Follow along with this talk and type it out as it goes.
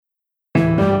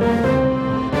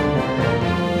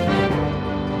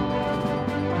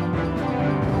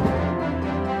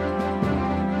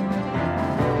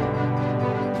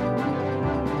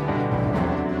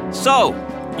So,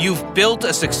 you've built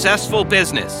a successful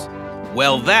business.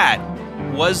 Well, that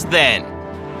was then.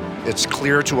 It's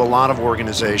clear to a lot of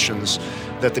organizations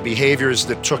that the behaviors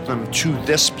that took them to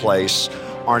this place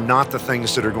are not the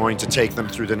things that are going to take them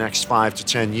through the next 5 to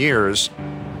 10 years.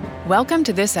 Welcome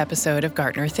to this episode of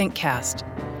Gartner ThinkCast,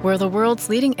 where the world's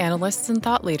leading analysts and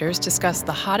thought leaders discuss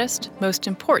the hottest, most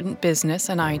important business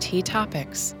and IT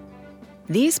topics.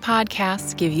 These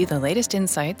podcasts give you the latest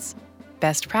insights,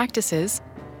 best practices,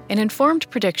 and informed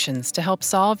predictions to help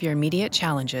solve your immediate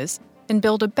challenges and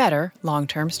build a better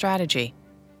long-term strategy.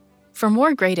 For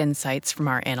more great insights from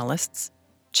our analysts,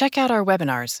 check out our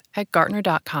webinars at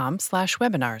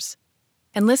gartner.com/webinars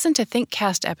and listen to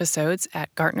ThinkCast episodes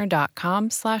at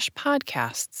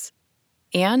gartner.com/podcasts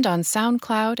and on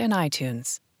SoundCloud and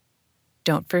iTunes.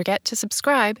 Don't forget to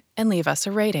subscribe and leave us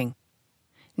a rating.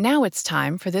 Now it's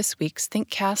time for this week's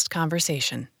ThinkCast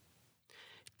conversation.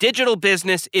 Digital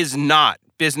business is not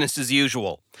business as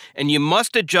usual, and you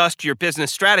must adjust your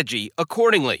business strategy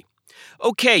accordingly.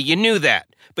 Okay, you knew that,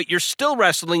 but you're still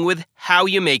wrestling with how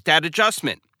you make that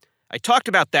adjustment. I talked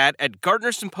about that at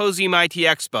Gartner Symposium IT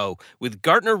Expo with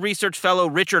Gartner Research Fellow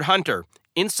Richard Hunter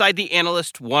inside the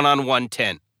Analyst One-on-One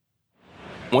tent.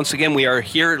 Once again, we are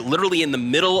here literally in the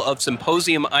middle of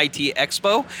Symposium IT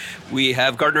Expo. We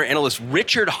have Gartner analyst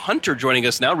Richard Hunter joining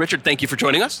us now. Richard, thank you for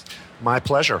joining us. My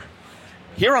pleasure.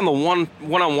 Here on the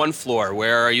one-on-one floor,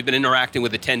 where you've been interacting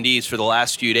with attendees for the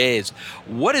last few days,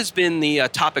 what has been the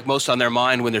topic most on their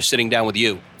mind when they're sitting down with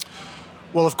you?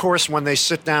 Well, of course, when they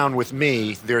sit down with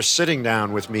me, they're sitting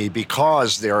down with me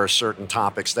because there are certain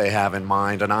topics they have in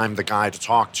mind, and I'm the guy to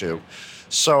talk to.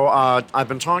 So I've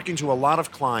been talking to a lot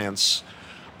of clients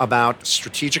about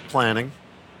strategic planning,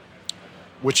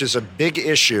 which is a big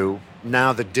issue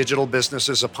now that digital business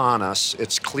is upon us.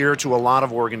 It's clear to a lot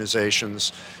of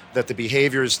organizations that the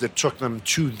behaviors that took them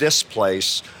to this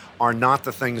place are not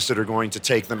the things that are going to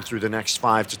take them through the next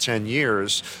 5 to 10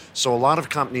 years. So a lot of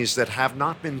companies that have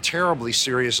not been terribly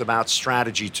serious about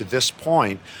strategy to this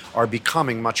point are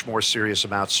becoming much more serious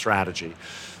about strategy.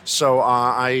 So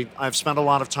I've spent a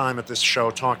lot of time at this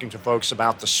show talking to folks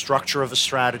about the structure of a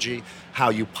strategy,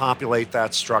 how you populate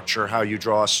that structure, how you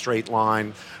draw a straight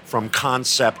line from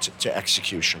concept to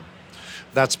execution.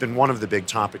 That's been one of the big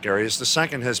topic areas. The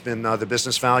second has been the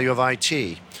business value of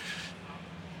IT.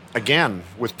 Again,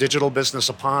 with digital business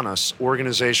upon us,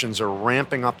 organizations are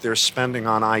ramping up their spending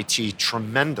on IT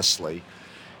tremendously.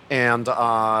 And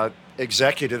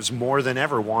executives more than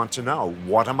ever want to know,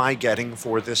 what am I getting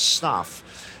for this stuff?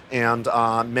 And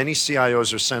many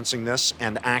CIOs are sensing this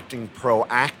and acting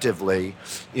proactively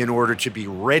in order to be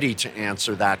ready to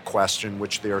answer that question,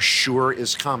 which they're sure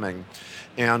is coming.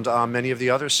 And many of the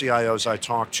other CIOs I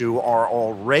talk to are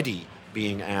already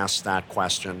being asked that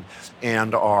question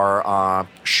and are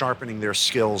sharpening their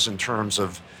skills in terms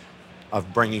of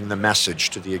bringing the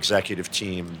message to the executive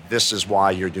team. This is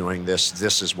why you're doing this.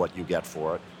 This is what you get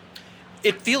for it.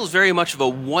 It feels very much of a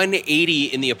 180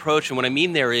 in the approach, and what I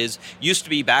mean there is, used to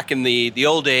be back in the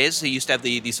old days, they used to have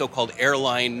the so-called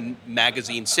airline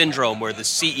magazine syndrome, where the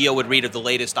CEO would read of the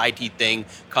latest IT thing,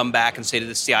 come back and say to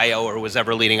the CIO or whoever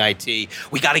ever leading IT,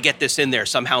 we got to get this in there,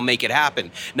 somehow make it happen.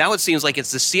 Now it seems like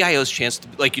it's the CIO's chance, to,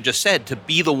 like you just said, to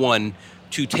be the one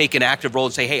to take an active role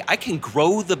and say, hey, I can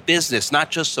grow the business,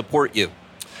 not just support you.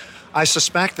 I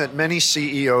suspect that many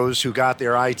CEOs who got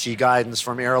their IT guidance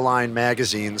from airline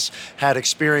magazines had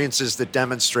experiences that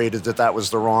demonstrated that that was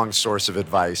the wrong source of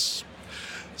advice.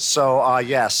 So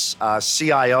yes,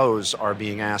 CIOs are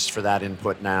being asked for that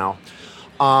input now.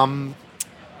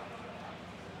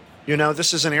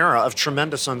 This is an era of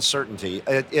tremendous uncertainty.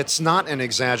 It's not an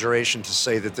exaggeration to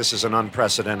say that this is an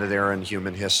unprecedented era in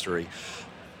human history.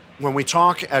 When we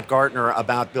talk at Gartner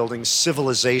about building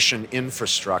civilization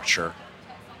infrastructure,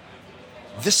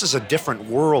 this is a different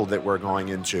world that we're going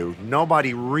into.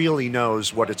 Nobody really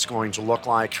knows what it's going to look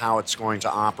like, how it's going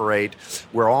to operate.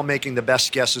 We're all making the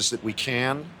best guesses that we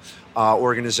can.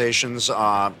 Organizations,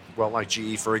 like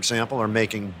GE, for example, are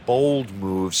making bold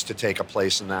moves to take a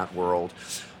place in that world.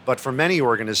 But for many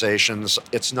organizations,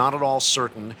 it's not at all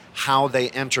certain how they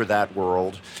enter that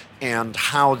world and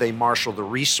how they marshal the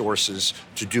resources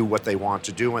to do what they want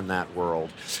to do in that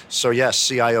world. So yes,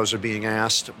 CIOs are being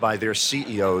asked by their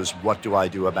CEOs, what do I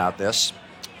do about this?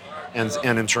 And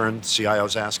in turn,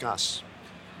 CIOs ask us.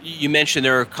 You mentioned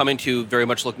they're coming to very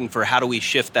much looking for how do we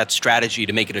shift that strategy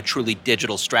to make it a truly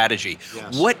digital strategy.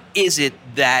 Yes. What is it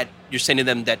that you're saying to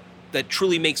them that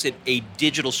truly makes it a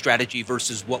digital strategy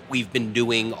versus what we've been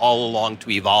doing all along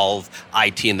to evolve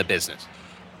IT in the business?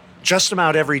 Just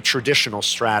about every traditional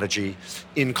strategy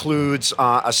includes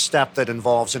a step that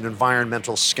involves an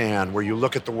environmental scan, where you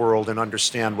look at the world and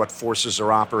understand what forces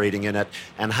are operating in it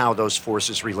and how those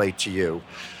forces relate to you.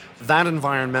 That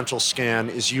environmental scan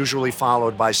is usually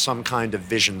followed by some kind of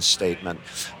vision statement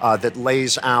that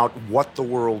lays out what the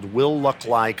world will look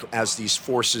like as these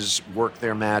forces work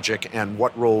their magic and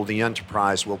what role the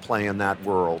enterprise will play in that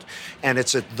world. And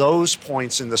it's at those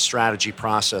points in the strategy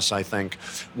process, I think,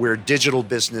 where digital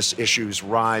business issues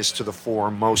rise to the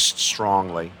fore most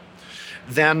strongly.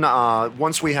 Then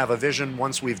once we have a vision,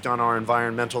 once we've done our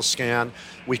environmental scan,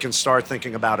 we can start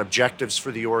thinking about objectives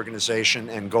for the organization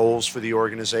and goals for the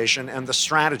organization and the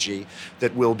strategy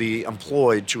that will be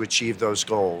employed to achieve those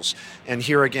goals. And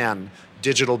here again,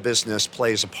 digital business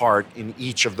plays a part in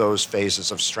each of those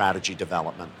phases of strategy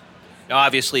development. Now,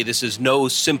 obviously, this is no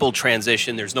simple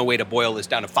transition. There's no way to boil this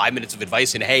down to 5 minutes of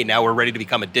advice and, hey, now we're ready to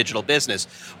become a digital business.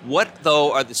 What,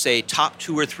 though, are the, say, top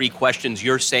 2 or 3 questions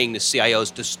you're saying to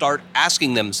CIOs to start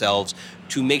asking themselves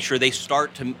to make sure they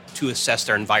start to assess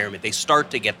their environment, they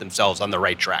start to get themselves on the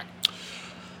right track?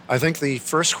 I think the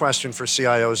first question for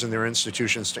CIOs and their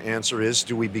institutions to answer is,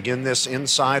 do we begin this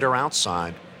inside or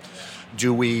outside?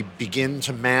 Do we begin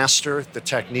to master the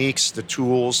techniques, the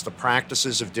tools, the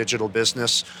practices of digital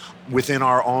business within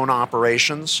our own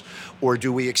operations, or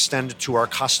do we extend it to our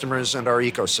customers and our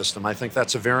ecosystem? I think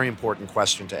that's a very important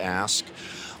question to ask.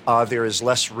 There is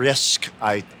less risk,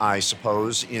 I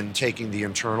suppose, in taking the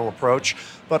internal approach,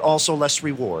 but also less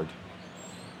reward.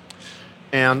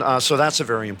 And so that's a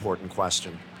very important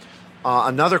question.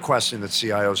 Another question that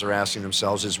CIOs are asking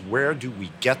themselves is, where do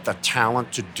we get the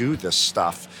talent to do this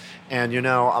stuff? And,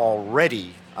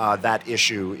 already that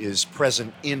issue is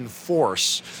present in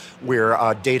force where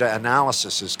data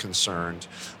analysis is concerned.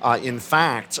 In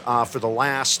fact, for the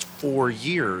last 4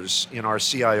 years in our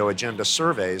CIO agenda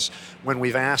surveys, when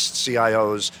we've asked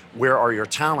CIOs, where are your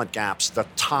talent gaps, the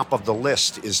top of the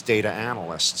list is data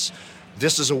analysts.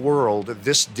 This is a world,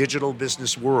 this digital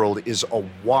business world is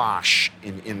awash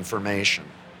in information.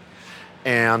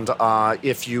 And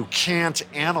if you can't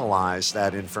analyze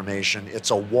that information, it's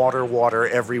a water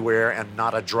everywhere and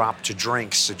not a drop to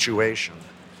drink situation.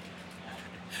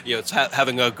 It's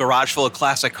having a garage full of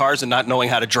classic cars and not knowing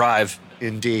how to drive.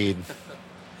 Indeed.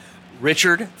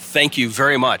 Richard, thank you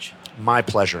very much. My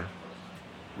pleasure.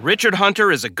 Richard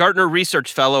Hunter is a Gartner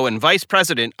Research Fellow and Vice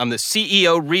President on the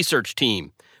CEO Research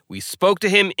Team. We spoke to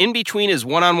him in between his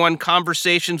one-on-one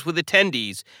conversations with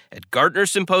attendees at Gartner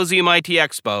Symposium IT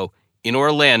Expo in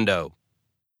Orlando.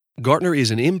 Gartner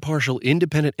is an impartial,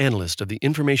 independent analyst of the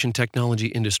information technology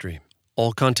industry.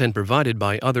 All content provided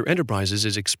by other enterprises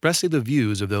is expressly the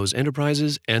views of those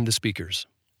enterprises and the speakers.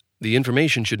 The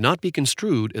information should not be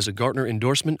construed as a Gartner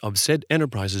endorsement of said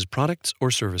enterprise's products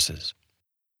or services.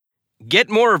 Get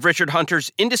more of Richard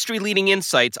Hunter's industry-leading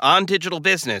insights on digital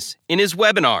business in his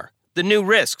webinar, The New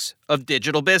Risks of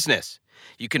Digital Business.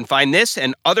 You can find this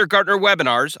and other Gartner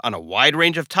webinars on a wide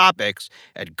range of topics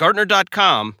at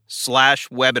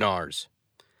gartner.com/webinars.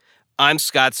 I'm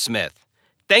Scott Smith.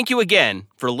 Thank you again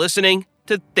for listening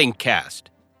to ThinkCast.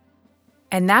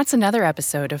 And that's another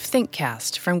episode of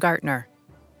ThinkCast from Gartner.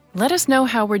 Let us know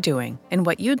how we're doing and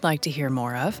what you'd like to hear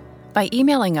more of by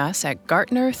emailing us at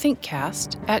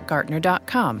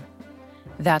gartnerthinkcast@gartner.com.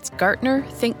 That's Gartner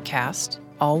ThinkCast,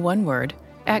 all one word,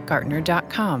 at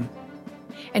gartner.com.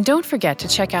 And don't forget to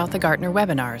check out the Gartner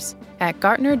webinars at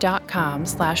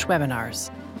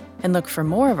gartner.com/webinars. And look for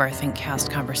more of our ThinkCast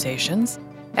conversations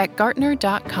at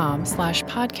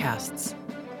gartner.com/podcasts.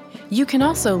 You can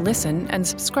also listen and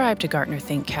subscribe to Gartner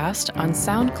ThinkCast on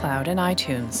SoundCloud and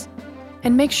iTunes.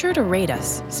 And make sure to rate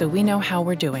us so we know how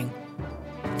we're doing.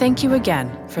 Thank you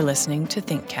again for listening to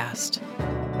ThinkCast.